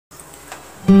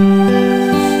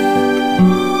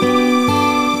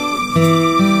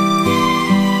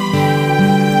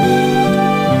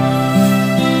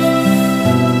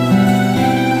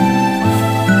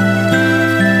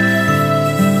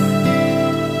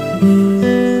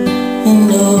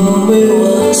And Aubrey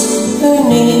was her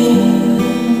name,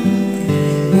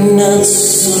 not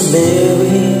so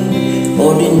very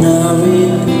ordinary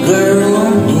girl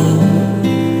only,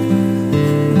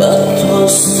 but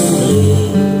was to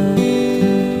live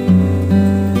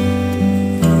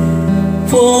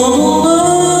for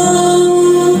love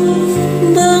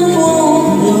that won't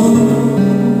know,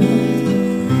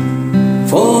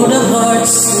 for the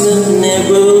hearts that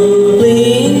never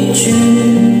bleed true,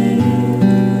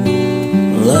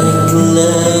 like the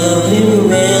lovely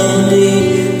melody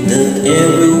that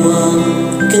everyone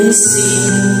can see.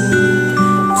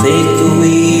 Take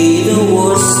away the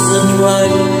words that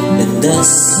rhyme, it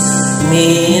does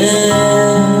mean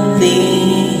nothing.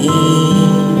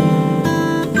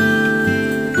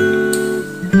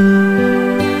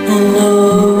 And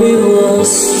Aubrey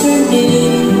was her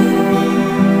name.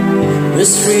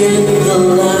 Restrain the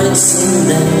lights and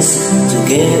dance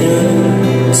together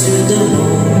to the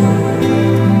moon.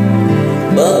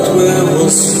 But where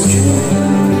was June?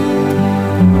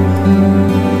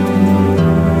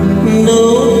 No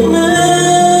man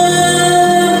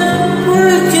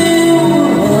working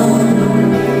on.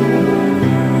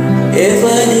 If I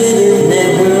did it,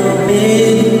 never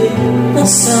made a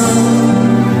sound.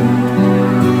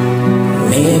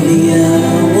 Maybe I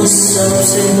was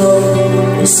something or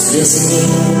was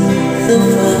listening the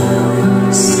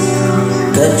vibes,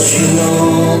 catching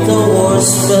all the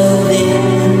words but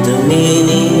then the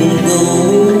meaning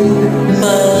going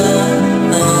past.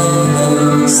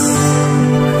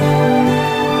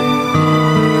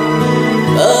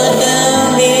 But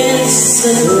I miss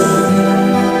the girl,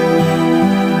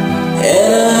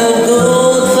 and I go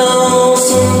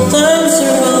 1,000 times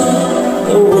around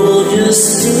the world just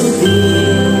to be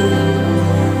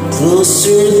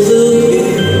closer to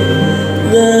you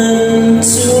than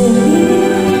to me.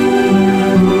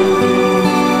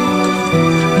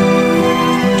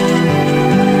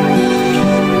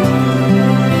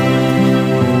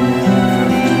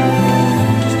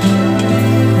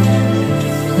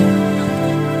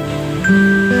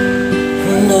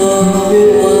 And Aubrey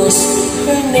was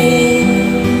her name.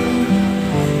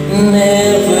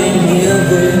 Never knew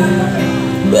her,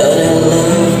 but I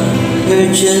love her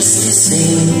just the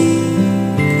same.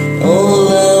 Oh,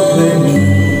 love her name.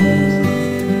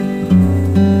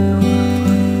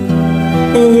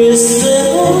 Is that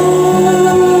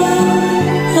all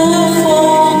I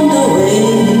found the way,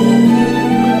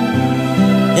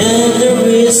 and the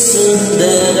reason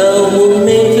that I will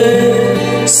make her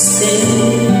stay.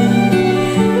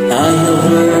 I have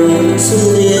learned to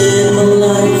live my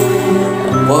life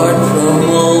apart from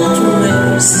all the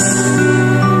rest.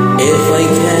 If I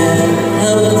can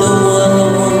have the one I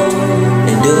want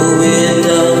and do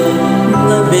without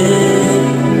the best,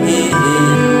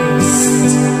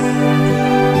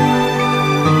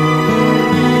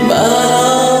 but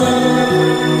I'll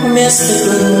miss the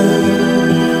girl,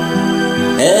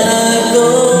 and I go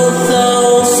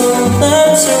 1,000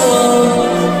 times around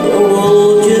the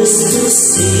world just to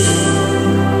see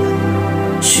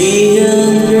she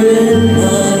and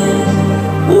I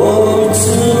want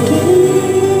to be.